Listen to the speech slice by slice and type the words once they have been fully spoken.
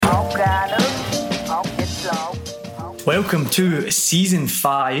Welcome to Season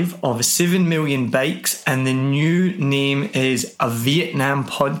 5 of 7 Million Bikes, and the new name is a Vietnam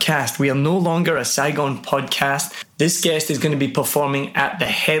podcast. We are no longer a Saigon podcast. This guest is going to be performing at the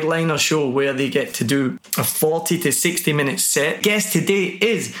headliner show where they get to do a 40 to 60 minute set. Guest today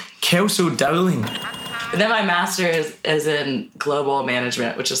is Kelso Dowling. And then my master's is in global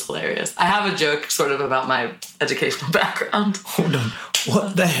management, which is hilarious. I have a joke sort of about my educational background. Hold on.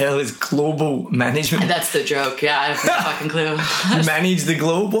 What the hell is global management? That's the joke. Yeah, I have no fucking clue. You manage the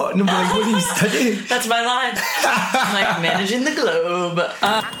globe? What? No, like, what are you studying? That's my line. I'm like, managing the globe.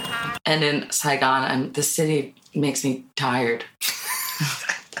 And in Saigon, the city makes me tired.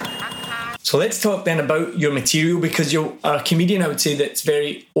 So let's talk then about your material, because you're a comedian, I would say, that's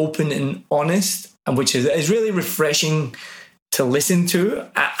very open and honest, and which is really refreshing to listen to.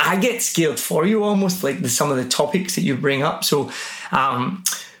 I get scared for you almost, like some of the topics that you bring up. So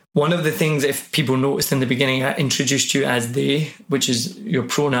one of the things, if people noticed in the beginning, I introduced you as they, which is your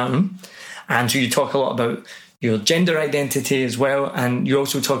pronoun. And so you talk a lot about your gender identity as well. And you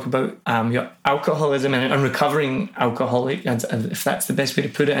also talk about your alcoholism and recovering alcoholic, if that's the best way to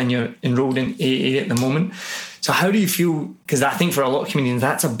put it. And you're enrolled in AA at the moment. So how do you feel? Because I think for a lot of comedians,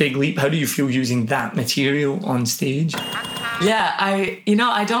 that's a big leap. How do you feel using that material on stage? Yeah, I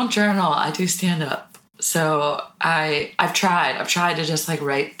don't journal. I do stand up. So I've tried to just like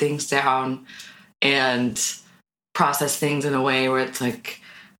write things down and process things in a way where it's like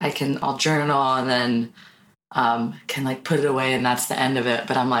I'll journal and then can like put it away and that's the end of it.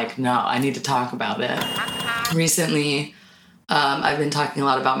 But I'm like, no, I need to talk about it. Recently, I've been talking a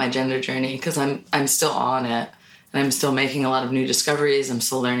lot about my gender journey because I'm still on it and I'm still making a lot of new discoveries. I'm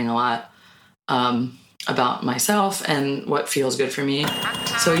still learning a lot about myself and what feels good for me.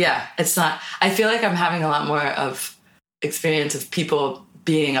 So yeah, I feel like I'm having a lot more of experience of people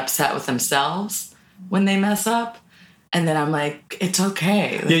being upset with themselves when they mess up. And then I'm like, it's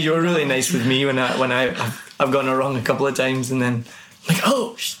okay. Yeah, you were really nice with me when I've gotten it wrong a couple of times, and then I'm like,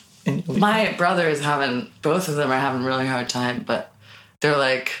 oh. And my brother is both of them are having a really hard time, but they're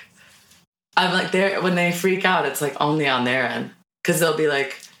like, when they freak out, it's like only on their end. Because they'll be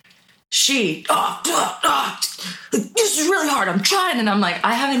like, this is really hard, I'm trying. And I'm like,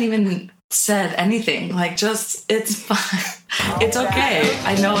 I haven't even said anything. Like, just, it's fine. It's okay.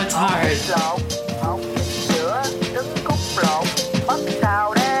 I know it's hard.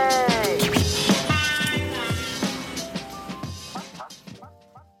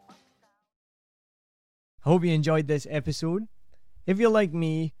 I hope you enjoyed this episode. If you're like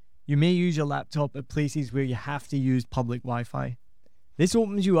me, you may use your laptop at places where you have to use public Wi-Fi. This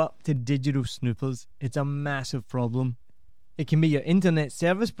opens you up to digital snoopers. It's a massive problem. It can be your internet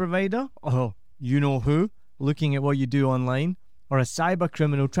service provider, or you know who, looking at what you do online, or a cyber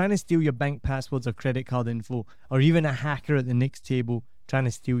criminal trying to steal your bank passwords or credit card info, or even a hacker at the next table trying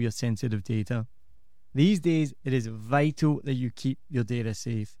to steal your sensitive data. These days, it is vital that you keep your data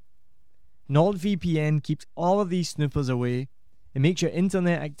safe. NordVPN keeps all of these snoopers away. It makes your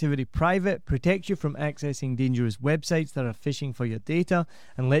internet activity private, protects you from accessing dangerous websites that are phishing for your data,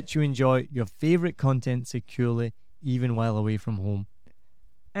 and lets you enjoy your favorite content securely, even while away from home.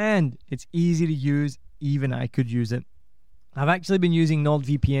 And it's easy to use, even I could use it. I've actually been using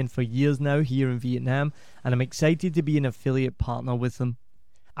NordVPN for years now here in Vietnam, and I'm excited to be an affiliate partner with them.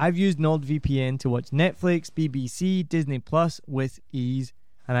 I've used NordVPN to watch Netflix, BBC, Disney Plus with ease.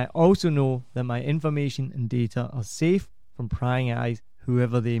 And I also know that my information and data are safe from prying eyes,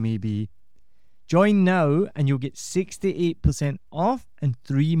 whoever they may be. Join now and you'll get 68% off and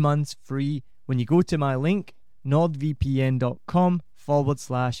 3 months free when you go to my link,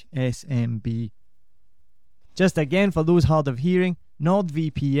 nordvpn.com/SMB. Just again, for those hard of hearing,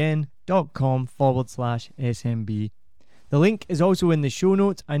 nordvpn.com/SMB. The link is also in the show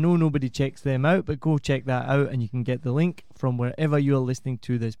notes. I know nobody checks them out, but go check that out and you can get the link from wherever you are listening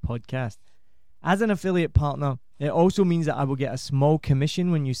to this podcast. As an affiliate partner, it also means that I will get a small commission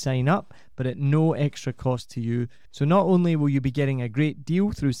when you sign up, but at no extra cost to you. So not only will you be getting a great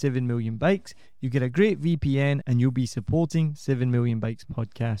deal through 7 Million Bikes, you get a great VPN and you'll be supporting 7 Million Bikes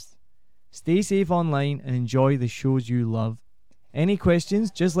podcast. Stay safe online and enjoy the shows you love. Any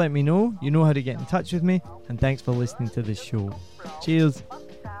questions, just let me know. You know how to get in touch with me. And thanks for listening to this show. Cheers.